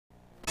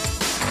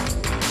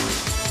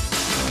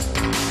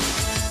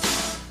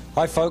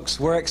Hi folks,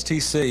 we're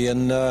XTC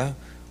and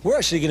we're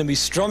actually going to be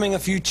strumming a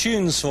few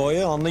tunes for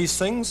you on these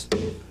things.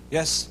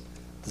 Yes,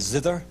 the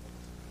zither.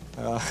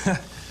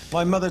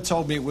 My mother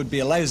told me it would be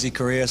a lousy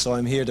career, so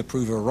I'm here to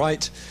prove her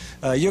right.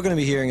 You're going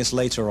to be hearing us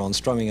later on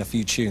strumming a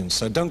few tunes,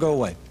 so don't go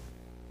away.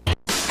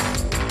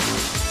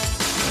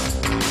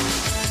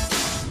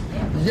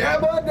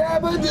 Yabba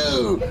dabba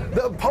doo!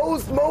 The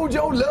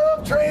post-Mojo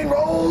love train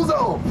rolls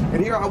on.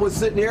 And here I was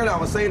sitting here and I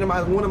was saying to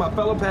one of my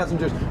fellow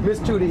passengers, Miss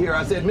Tootie here,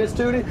 I said, Miss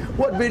Tootie,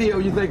 what video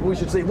you think we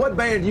should see? What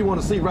band do you want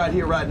to see right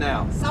here, right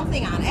now?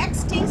 Something on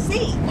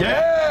XTC.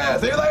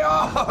 Yes, here they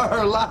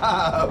are,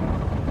 live.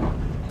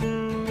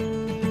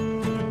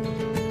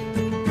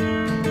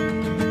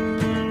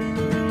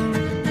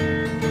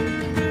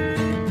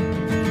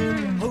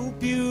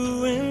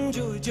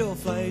 Your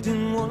flight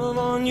in one of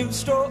our new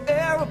straw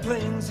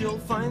aeroplanes. You'll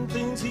find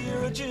things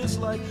here are just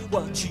like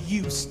what you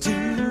used to.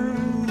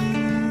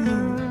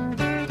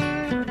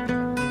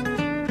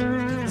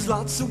 There's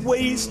lots of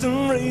waste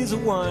and razor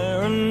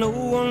wire, and no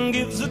one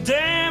gives a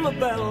damn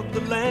about the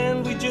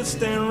land. We just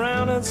stand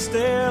around and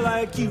stare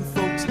like you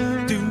folks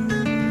do.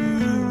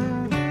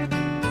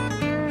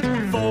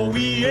 For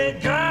we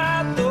ain't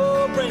got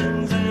no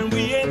brains and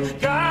we ain't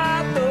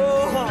got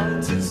no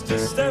hearts. It's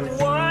just that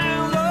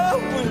wild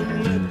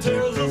wind that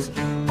tears us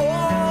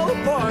all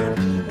apart.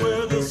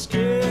 We're the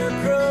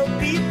Scarecrow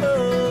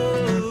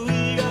people.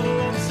 We got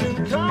lots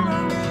in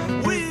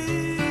common with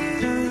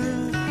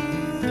you.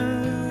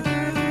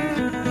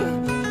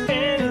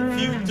 And if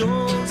you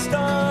don't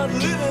start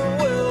living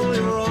well,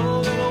 you're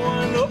all gonna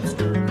wind up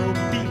Scarecrow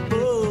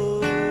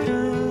people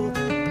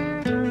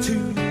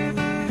too.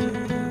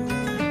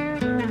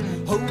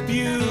 Hope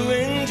you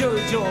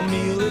enjoyed your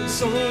meal.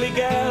 It's only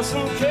gas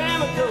and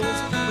chemicals.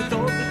 We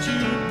thought that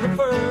you'd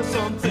prefer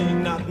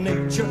something not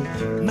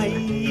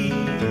nature-made.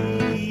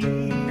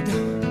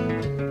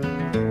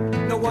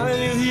 Now while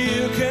you're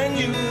here, can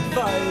you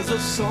advise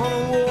us on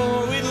a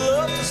war we'd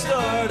love to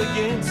start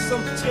against?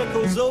 Some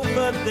tickles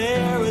over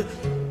there with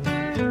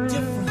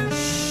different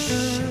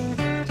shit.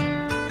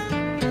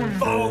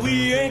 For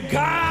we ain't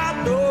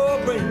got no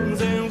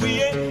brains and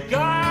we ain't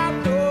got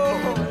no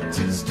hearts.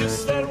 It's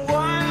just that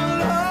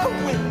wild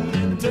wind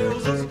that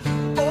tears us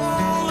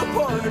all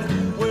apart.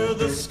 We're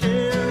the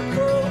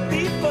Scarecrow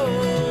people.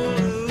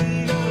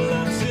 We got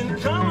lots in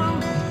common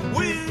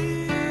with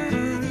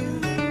you.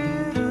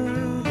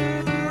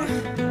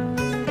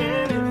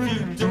 And if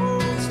you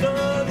don't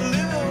start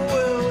living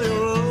well,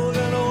 you're all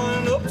gonna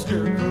wind up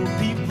Scarecrow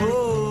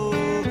people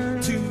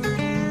too.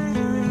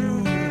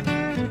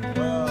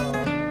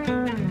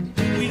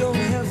 We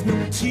don't have no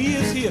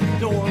tears here.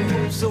 No one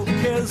hopes or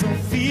cares or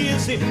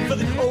fears here. For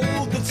the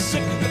old, the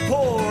sick, the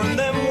poor, and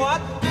them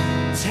what?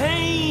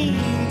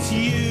 Taint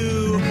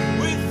you.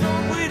 We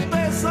thought we'd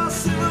base our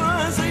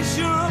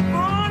civilization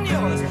upon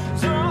yours.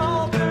 So we're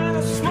all kind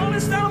of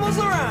smartest animals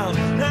around.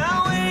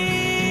 Now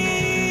ain't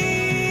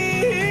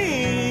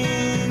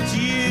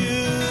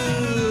you?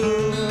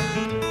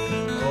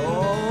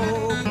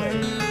 Oh,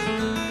 baby.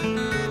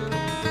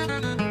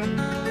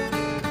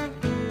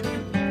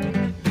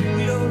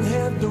 We don't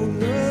have no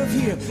love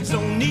here. There's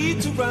no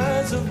need to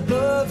rise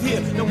above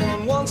here. No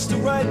one wants to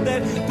write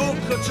that book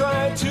or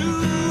try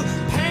to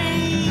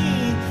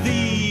paint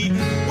thee.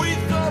 We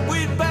thought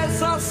we'd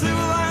base our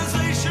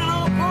civilization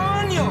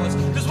upon yours,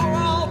 'cause we're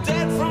all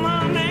dead from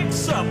our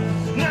necks up.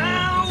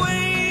 Now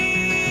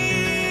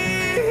ain't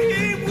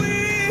we?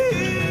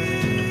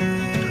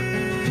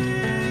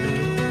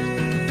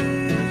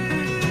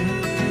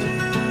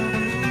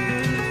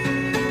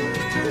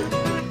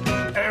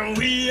 And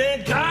we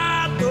ain't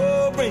got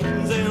no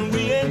brains and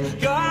we ain't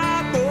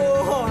got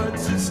no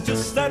hearts. It's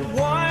just that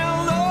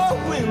wild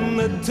wind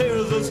that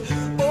tears us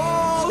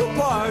all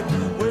apart.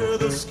 We're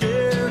the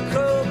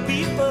Scarecrow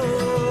people.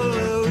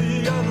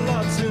 We got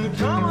lots in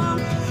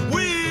common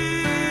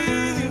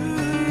with you.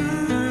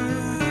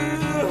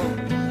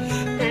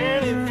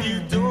 And if you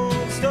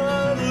don't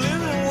start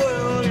living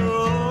well,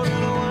 you're all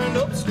gonna wind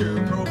up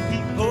Scarecrow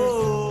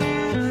people.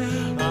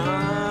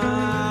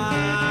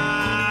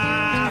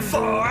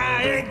 For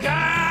I ain't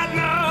got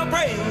no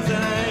brains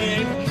and I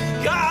ain't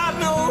got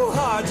no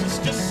hearts. It's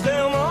just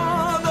them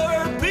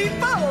other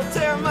people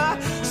tear my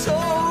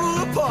soul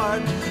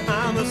apart.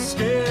 I'm a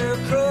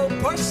Scarecrow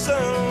person.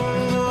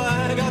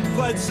 I got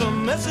quite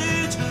some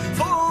message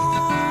for